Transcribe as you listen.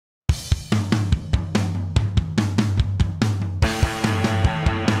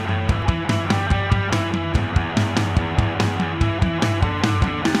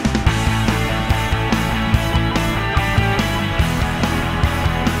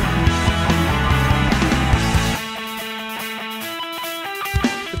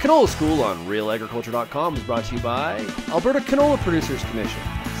Canola School on RealAgriculture.com is brought to you by Alberta Canola Producers Commission,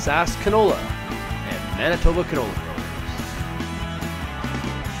 SAS Canola, and Manitoba Canola Growers.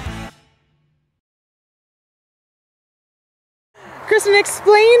 Kristen,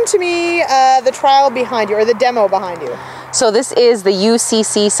 explain to me the trial behind you, or the demo behind you. So this is the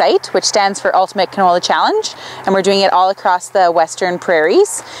UCC site, which stands for Ultimate Canola Challenge, and we're doing it all across the Western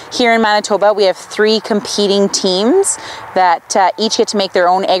Prairies. Here in Manitoba, we have 3 competing teams that each get to make their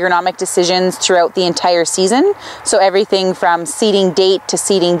own agronomic decisions throughout the entire season. So everything from seeding date to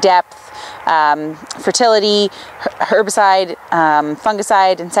seeding depth, fertility, herbicide,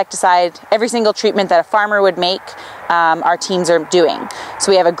 fungicide, insecticide, every single treatment that a farmer would make, our teams are doing.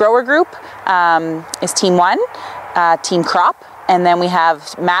 So we have a grower group, is Team 1, Team Crop, and then we have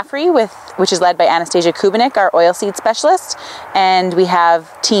MAFRE, which is led by Anastasia Kubanik, our oilseed specialist, and we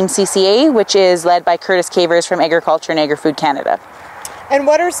have Team CCA, which is led by Curtis Cavers from Agriculture and Agri-Food Canada. And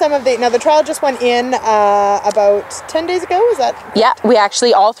what are some of the, now the trial just went in about 10 days ago, is that? Yeah, we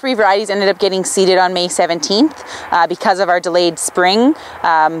actually, all 3 varieties ended up getting seeded on May 17th because of our delayed spring.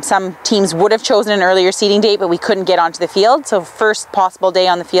 Some teams would have chosen an earlier seeding date, but we couldn't get onto the field. So first possible day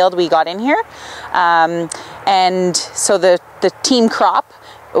on the field, we got in here. And so the Team Crop,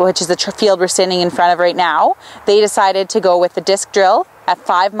 which is the field we're standing in front of right now, they decided to go with the disc drill at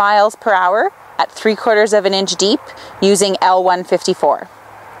 5 miles per hour at 3/4 of an inch deep using L154.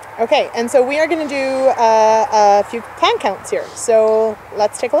 Okay, and so we are going to do a few plant counts here. So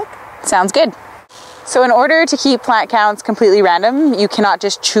let's take a look. Sounds good. So in order to keep plant counts completely random, you cannot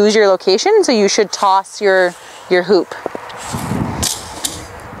just choose your location, so you should toss your hoop.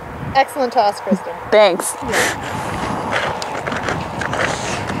 Excellent toss, Kristen. Thanks.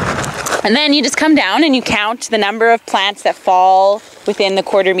 And then you just come down and you count the number of plants that fall within the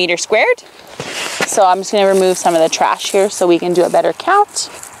 1/4 meter squared. So I'm just going to remove some of the trash here so we can do a better count.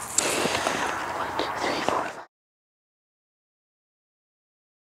 1, 2, 3, 4, 5.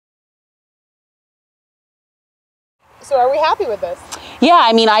 So are we happy with this? Yeah,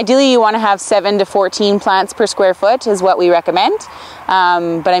 I mean, ideally you want to have 7 to 14 plants per square foot is what we recommend.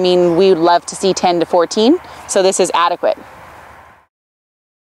 But I mean, we would love to see 10 to 14, so this is adequate.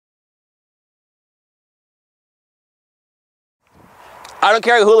 I don't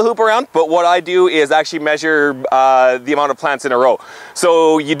carry a hula hoop around, but what I do is actually measure the amount of plants in a row.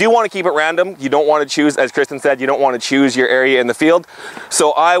 So you do want to keep it random. You don't want to choose, as Kristen said, you don't want to choose your area in the field.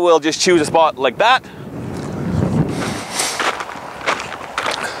 So I will just choose a spot like that.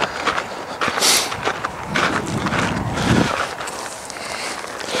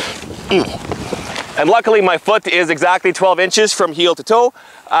 And luckily my foot is exactly 12 inches from heel to toe.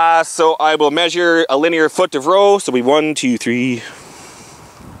 So I will measure a linear foot of row. So we 1, 2, 3,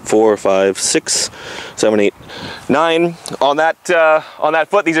 4, 5, 6, 7, 8, 9 on that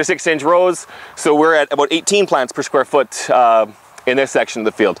foot. These are 6-inch rows, so we're at about 18 plants per square foot in this section of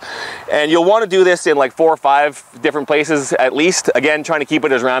the field. And you'll want to do this in like 4 or 5 different places at least. Again, trying to keep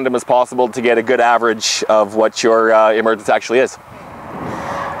it as random as possible to get a good average of what your emergence actually is.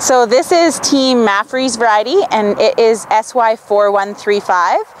 So this is Team MAFRE's variety, and it is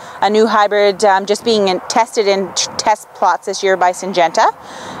SY4135, a new hybrid just being tested in test plots this year by Syngenta.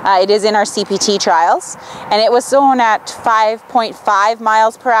 It is in our CPT trials, and it was sown at 5.5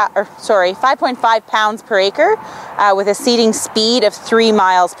 miles per hour, or sorry, 5.5 pounds per acre, with a seeding speed of 3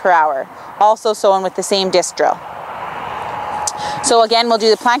 miles per hour. Also sown with the same disc drill. So again, we'll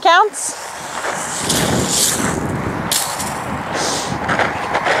do the plant counts.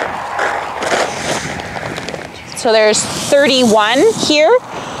 So there's 31 here.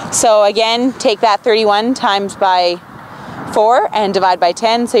 So again, take that 31 times by 4 and divide by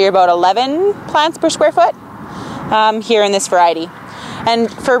 10. So you're about 11 plants per square foot here in this variety. And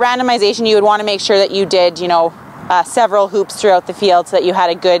for randomization, you would want to make sure that you did, you know, several hoops throughout the field so that you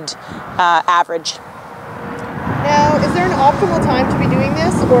had a good average. Now, is there an optimal time to be doing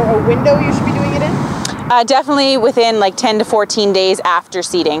this, or a window you should be doing it in? Definitely within like 10 to 14 days after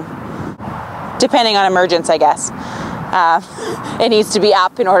seeding. Depending on emergence, I guess. It needs to be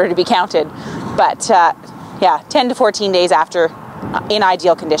up in order to be counted. But yeah, 10 to 14 days after, in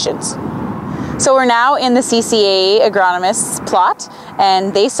ideal conditions. So we're now in the CCA agronomist's plot,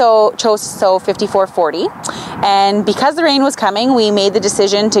 and they chose to sow 5440. And because the rain was coming, we made the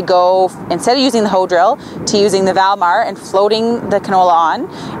decision to go, instead of using the hoe drill, to using the Valmar and floating the canola on,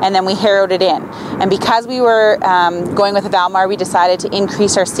 and then we harrowed it in. And because we were going with the Valmar, we decided to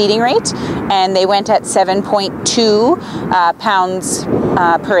increase our seeding rate, and they went at 7.2 pounds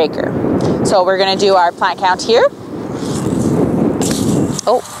per acre. So we're going to do our plant count here.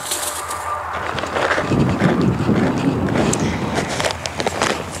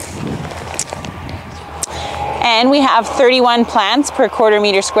 And we have 31 plants per quarter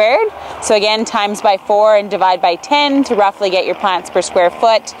meter squared. So again, times by 4 and divide by 10 to roughly get your plants per square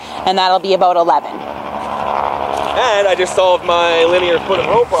foot, and that'll be about 11. And I just solved my linear foot of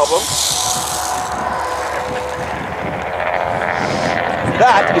row problem.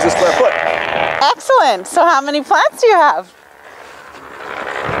 That is a square foot. Excellent. So how many plants do you have?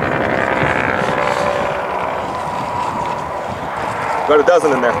 Got a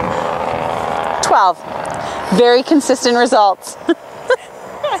dozen in there. 12. Very consistent results.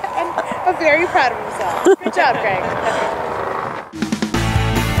 I'm very proud of myself. Good job, Greg.